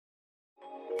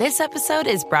This episode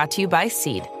is brought to you by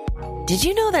Seed. Did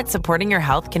you know that supporting your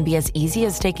health can be as easy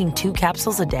as taking 2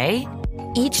 capsules a day?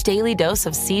 Each daily dose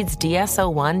of Seed's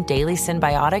DS-01 Daily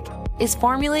Synbiotic is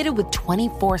formulated with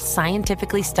 24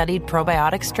 scientifically studied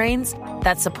probiotic strains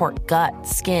that support gut,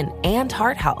 skin, and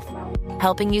heart health,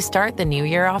 helping you start the new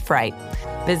year off right.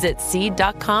 Visit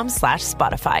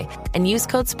seed.com/Spotify and use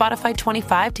code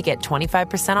Spotify25 to get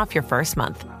 25% off your first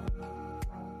month.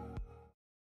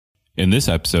 In this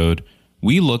episode,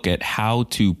 we look at how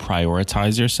to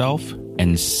prioritize yourself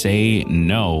and say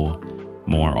no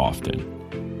more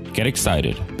often. Get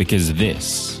excited because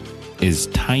this is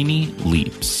Tiny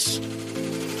Leaps,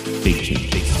 Big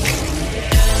Changes.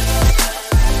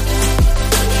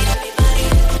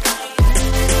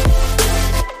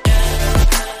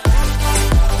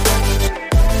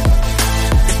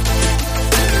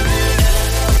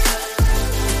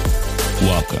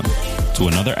 Welcome to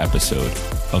another episode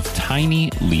of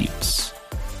Tiny Leaps,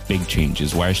 Big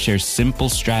Changes, where I share simple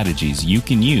strategies you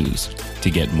can use to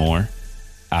get more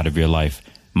out of your life.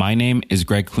 My name is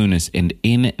Greg Clunas, and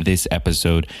in this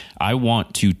episode, I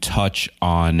want to touch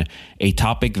on a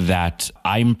topic that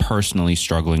I'm personally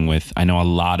struggling with. I know a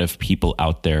lot of people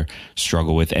out there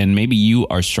struggle with, and maybe you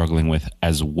are struggling with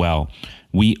as well.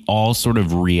 We all sort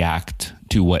of react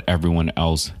to what everyone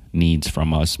else needs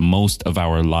from us. Most of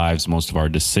our lives, most of our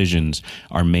decisions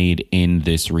are made in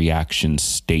this reaction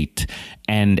state.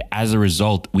 And as a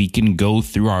result, we can go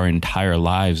through our entire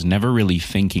lives never really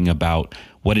thinking about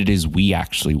what it is we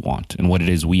actually want and what it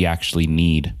is we actually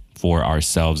need for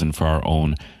ourselves and for our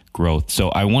own growth. So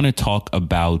I want to talk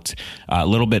about a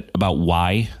little bit about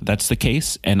why that's the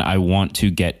case. And I want to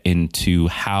get into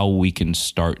how we can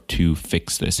start to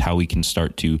fix this, how we can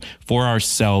start to, for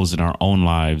ourselves in our own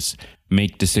lives,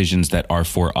 make decisions that are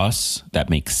for us, that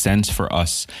make sense for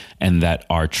us, and that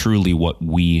are truly what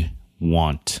we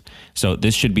want. So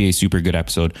this should be a super good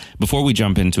episode. Before we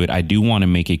jump into it, I do want to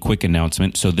make a quick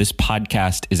announcement. So this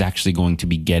podcast is actually going to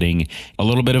be getting a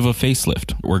little bit of a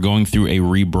facelift. We're going through a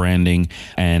rebranding,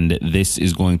 and this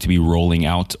is going to be rolling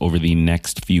out over the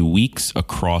next few weeks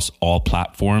across all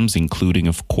platforms, including,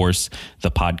 of course,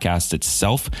 the podcast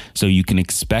itself. So you can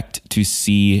expect to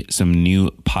see some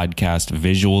new podcast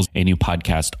visuals, a new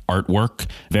podcast artwork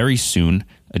very soon.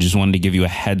 I just wanted to give you a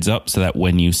heads up so that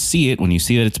when you see that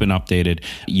it's been updated,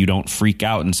 you don't freak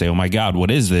out and say, oh my God, what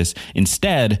is this?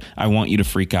 Instead, I want you to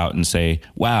freak out and say,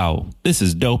 wow, this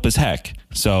is dope as heck.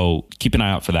 So keep an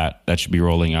eye out for that. That should be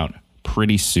rolling out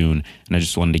pretty soon. And I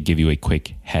just wanted to give you a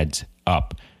quick heads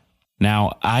up.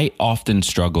 Now, I often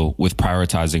struggle with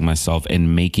prioritizing myself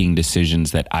and making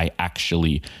decisions that I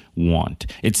actually want.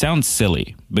 It sounds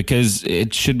silly because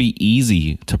it should be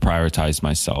easy to prioritize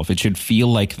myself. It should feel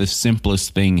like the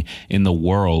simplest thing in the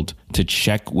world to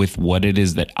check with what it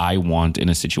is that I want in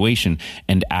a situation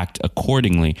and act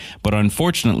accordingly. But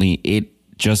unfortunately, it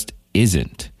just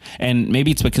isn't. And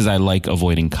maybe it's because I like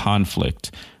avoiding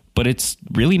conflict, but it's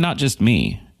really not just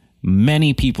me.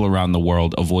 Many people around the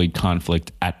world avoid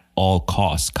conflict at all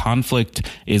costs. Conflict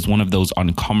is one of those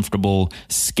uncomfortable,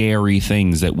 scary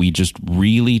things that we just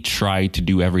really try to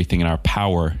do everything in our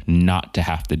power not to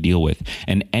have to deal with.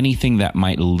 And anything that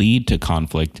might lead to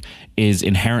conflict is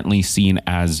inherently seen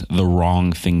as the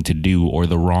wrong thing to do or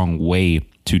the wrong way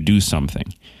to do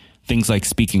something. Things like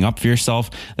speaking up for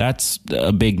yourself, that's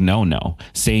a big no-no.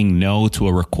 Saying no to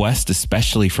a request,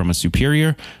 especially from a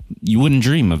superior, you wouldn't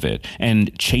dream of it.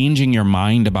 And changing your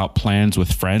mind about plans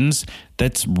with friends,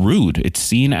 that's rude. It's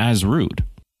seen as rude.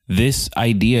 This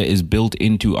idea is built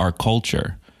into our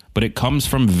culture, but it comes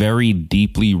from very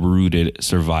deeply rooted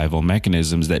survival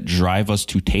mechanisms that drive us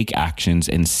to take actions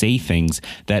and say things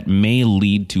that may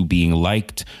lead to being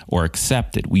liked or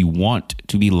accepted. We want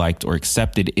to be liked or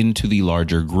accepted into the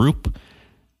larger group,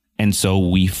 and so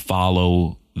we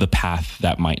follow the path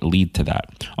that might lead to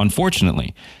that.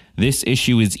 Unfortunately, this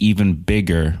issue is even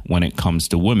bigger when it comes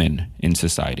to women in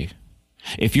society.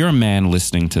 If you're a man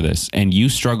listening to this and you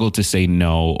struggle to say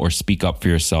no or speak up for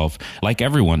yourself like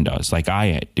everyone does, like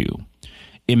I do,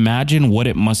 imagine what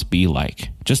it must be like.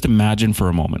 Just imagine for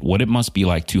a moment what it must be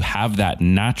like to have that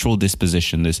natural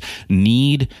disposition, this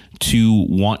need to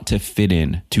want to fit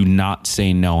in, to not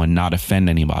say no and not offend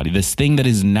anybody, this thing that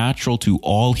is natural to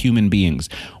all human beings,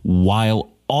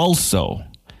 while also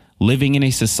living in a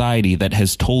society that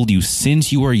has told you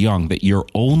since you were young that your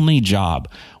only job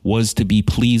was to be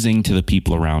pleasing to the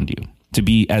people around you, to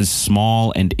be as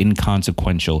small and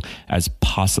inconsequential as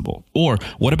possible. Or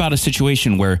what about a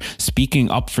situation where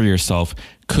speaking up for yourself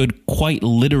could quite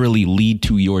literally lead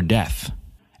to your death,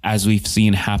 as we've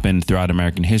seen happen throughout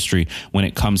American history when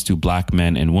it comes to Black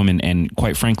men and women, and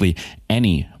quite frankly,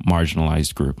 any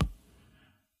marginalized group?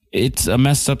 It's a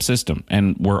messed up system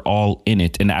and we're all in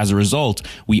it. And as a result,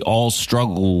 we all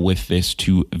struggle with this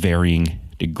to varying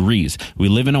degrees. We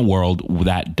live in a world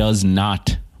that does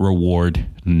not reward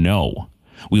no.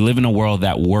 We live in a world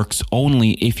that works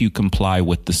only if you comply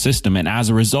with the system. And as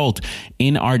a result,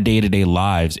 in our day-to-day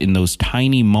lives, in those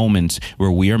tiny moments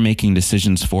where we are making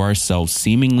decisions for ourselves,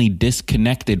 seemingly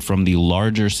disconnected from the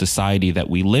larger society that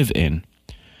we live in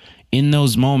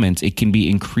those moments, it can be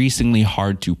increasingly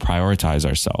hard to prioritize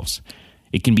ourselves.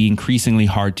 It can be increasingly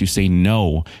hard to say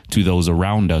no to those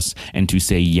around us and to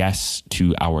say yes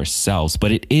to ourselves.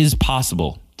 But it is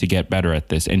possible to get better at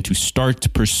this and to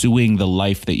start pursuing the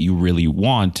life that you really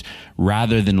want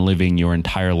rather than living your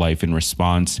entire life in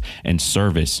response and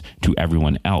service to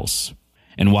everyone else.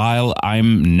 And while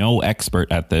I'm no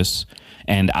expert at this,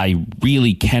 and I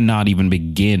really cannot even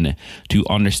begin to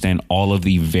understand all of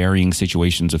the varying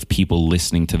situations of people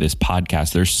listening to this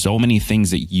podcast, there's so many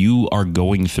things that you are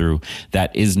going through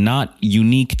that is not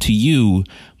unique to you,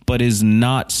 but is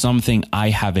not something I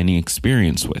have any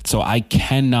experience with. So I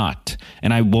cannot,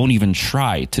 and I won't even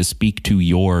try to speak to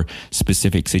your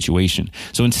specific situation.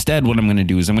 So instead, what I'm going to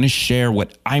do is I'm going to share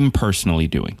what I'm personally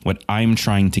doing, what I'm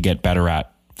trying to get better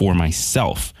at for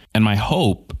myself. And my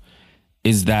hope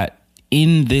is that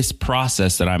in this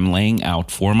process that I'm laying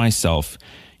out for myself,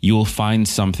 you will find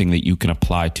something that you can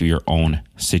apply to your own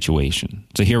situation.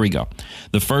 So here we go.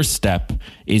 The first step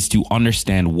is to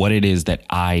understand what it is that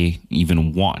I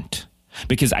even want.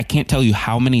 Because I can't tell you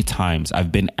how many times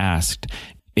I've been asked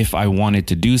if I wanted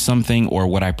to do something or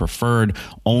what I preferred,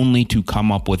 only to come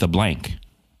up with a blank.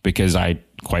 Because I,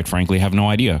 quite frankly, have no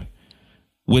idea.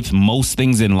 With most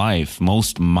things in life,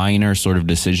 most minor sort of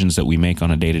decisions that we make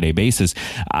on a day-to-day basis,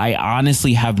 I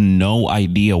honestly have no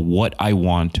idea what I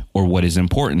want or what is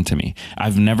important to me.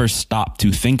 I've never stopped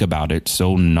to think about it,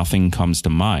 so nothing comes to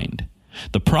mind.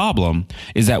 The problem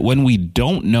is that when we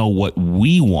don't know what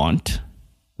we want,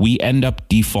 we end up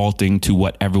defaulting to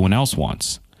what everyone else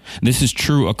wants. This is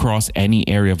true across any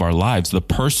area of our lives. The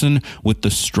person with the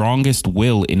strongest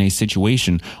will in a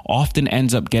situation often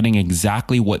ends up getting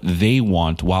exactly what they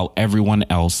want while everyone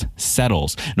else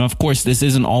settles. Now, of course, this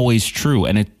isn't always true,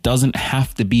 and it doesn't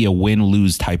have to be a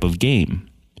win-lose type of game.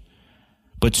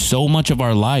 But so much of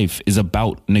our life is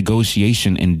about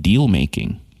negotiation and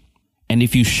deal-making. And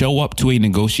if you show up to a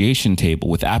negotiation table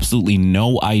with absolutely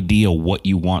no idea what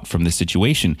you want from the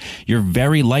situation, you're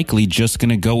very likely just going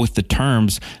to go with the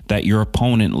terms that your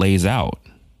opponent lays out.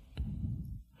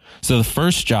 So the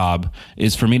first job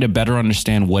is for me to better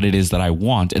understand what it is that I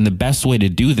want. And the best way to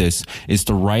do this is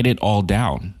to write it all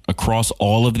down across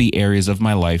all of the areas of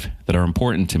my life that are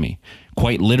important to me.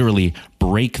 Quite literally,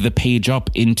 break the page up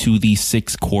into the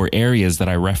 6 core areas that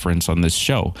I reference on this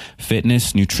show: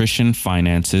 fitness, nutrition,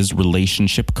 finances,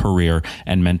 relationship, career,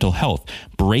 and mental health.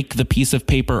 Break the piece of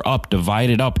paper up, divide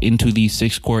it up into these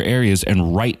 6 core areas,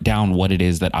 and write down what it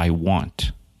is that I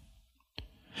want.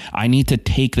 I need to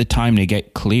take the time to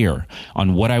get clear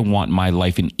on what I want my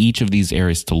life in each of these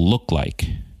areas to look like.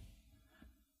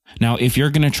 Now, if you're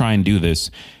going to try and do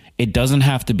this, it doesn't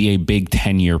have to be a big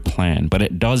 10-year plan, but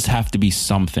it does have to be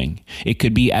something. It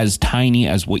could be as tiny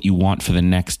as what you want for the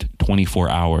next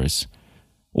 24 hours,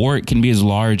 or it can be as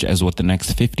large as what the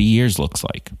next 50 years looks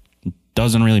like. It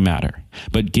doesn't really matter.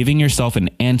 But giving yourself an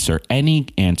answer, any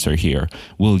answer here,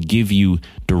 will give you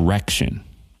direction.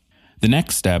 The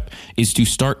next step is to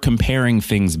start comparing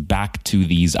things back to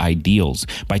these ideals.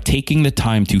 By taking the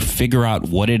time to figure out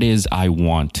what it is I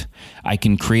want, I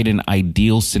can create an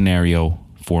ideal scenario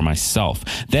for myself.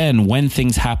 Then when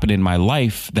things happen in my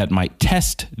life that might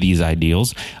test these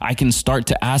ideals, I can start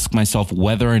to ask myself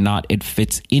whether or not it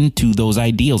fits into those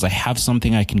ideals. I have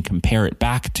something I can compare it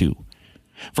back to.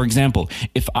 For example,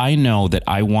 if I know that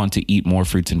I want to eat more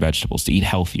fruits and vegetables, to eat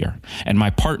healthier, and my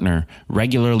partner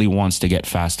regularly wants to get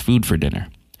fast food for dinner,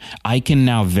 I can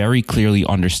now very clearly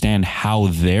understand how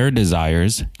their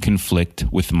desires conflict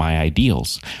with my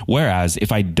ideals. Whereas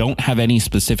if I don't have any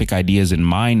specific ideas in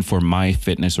mind for my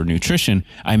fitness or nutrition,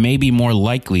 I may be more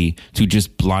likely to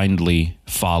just blindly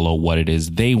follow what it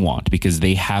is they want because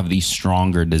they have the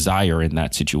stronger desire in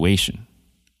that situation.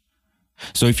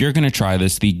 So if you're going to try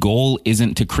this, the goal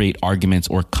isn't to create arguments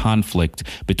or conflict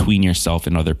between yourself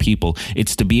and other people.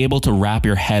 It's to be able to wrap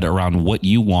your head around what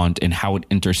you want and how it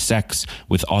intersects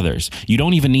with others. You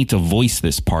don't even need to voice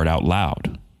this part out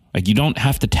loud. Like, you don't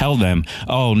have to tell them,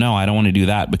 oh, no, I don't want to do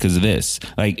that because of this.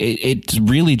 Like, it's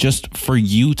really just for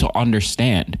you to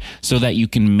understand so that you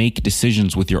can make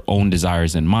decisions with your own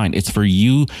desires in mind. It's for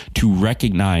you to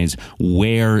recognize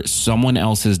where someone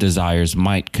else's desires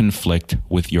might conflict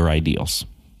with your ideals.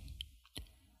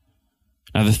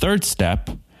 Now, the third step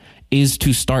is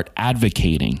to start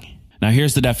advocating. Now,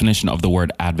 here's the definition of the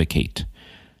word advocate.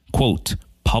 Quote,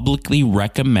 publicly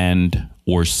recommend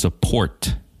or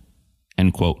support,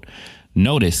 end quote.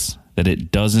 Notice that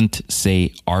it doesn't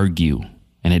say argue,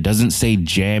 and it doesn't say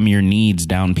jam your needs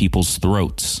down people's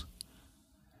throats.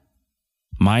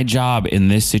 My job in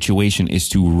this situation is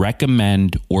to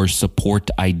recommend or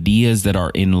support ideas that are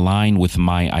in line with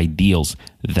my ideals.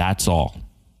 That's all.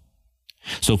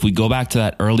 So if we go back to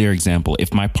that earlier example,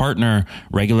 if my partner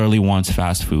regularly wants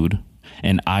fast food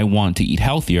and I want to eat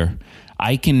healthier,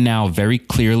 I can now very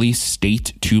clearly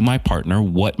state to my partner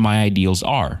what my ideals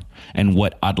are and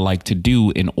what I'd like to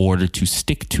do in order to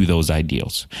stick to those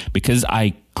ideals. Because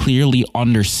I clearly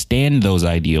understand those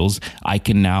ideals, I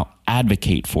can now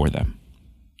advocate for them.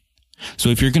 So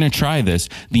if you're going to try this,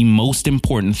 the most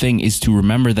important thing is to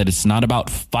remember that it's not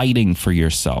about fighting for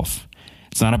yourself.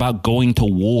 It's not about going to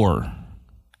war.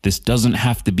 This doesn't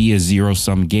have to be a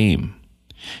zero-sum game.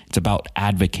 It's about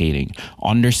advocating,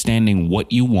 understanding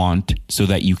what you want so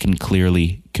that you can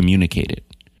clearly communicate it.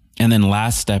 And then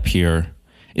last step here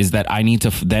is that I need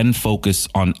to then focus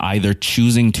on either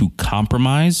choosing to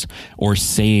compromise or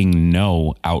saying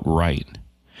no outright.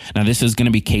 Now, this is going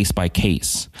to be case by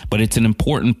case, but it's an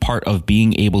important part of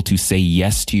being able to say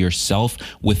yes to yourself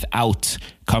without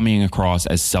coming across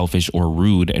as selfish or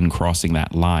rude and crossing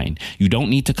that line. You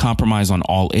don't need to compromise on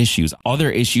all issues.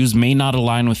 Other issues may not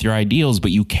align with your ideals,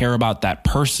 but you care about that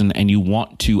person and you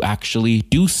want to actually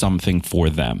do something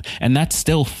for them. And that's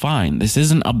still fine. This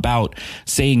isn't about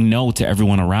saying no to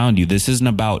everyone around you. This isn't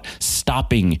about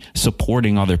stopping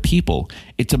supporting other people.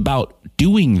 It's about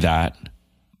doing that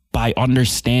by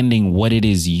understanding what it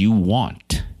is you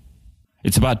want.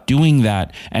 It's about doing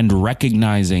that and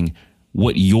recognizing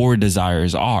what your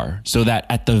desires are so that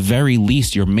at the very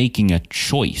least you're making a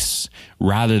choice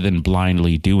rather than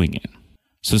blindly doing it.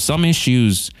 So some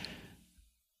issues,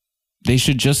 they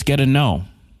should just get a no.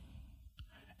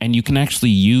 And you can actually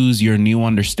use your new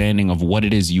understanding of what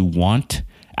it is you want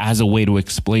as a way to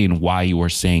explain why you are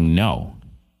saying no.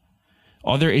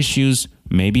 Other issues,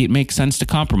 maybe it makes sense to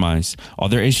compromise.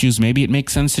 Other issues, maybe it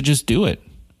makes sense to just do it.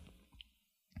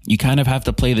 You kind of have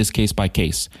to play this case by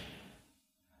case.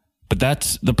 But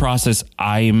that's the process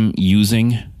I'm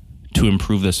using to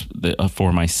improve this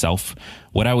for myself.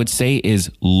 What I would say is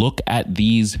look at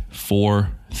these 4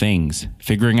 things.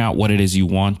 Figuring out what it is you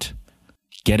want,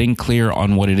 getting clear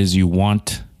on what it is you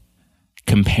want,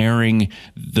 comparing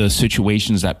the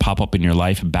situations that pop up in your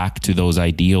life back to those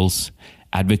ideals,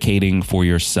 advocating for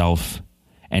yourself,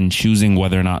 and choosing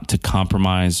whether or not to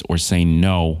compromise or say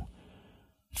no.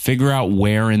 Figure out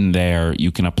where in there you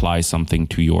can apply something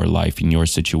to your life and your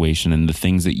situation and the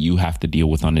things that you have to deal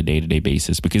with on a day-to-day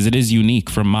basis, because it is unique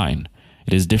from mine.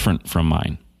 It is different from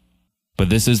mine. But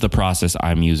this is the process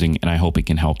I'm using, and I hope it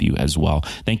can help you as well.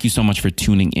 Thank you so much for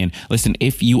tuning in. Listen,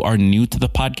 if you are new to the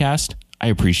podcast, I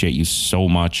appreciate you so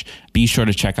much. Be sure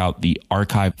to check out the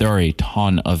archive. There are a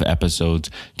ton of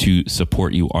episodes to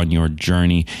support you on your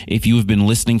journey. If you have been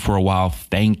listening for a while,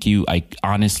 thank you. I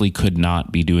honestly could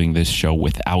not be doing this show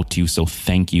without you. So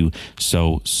thank you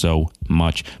so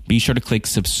much. Be sure to click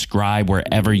subscribe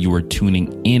wherever you are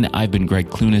tuning in. I've been Greg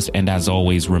Clunis. And as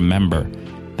always, remember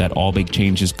that all big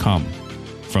changes come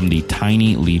from the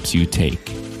tiny leaps you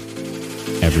take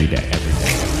every day.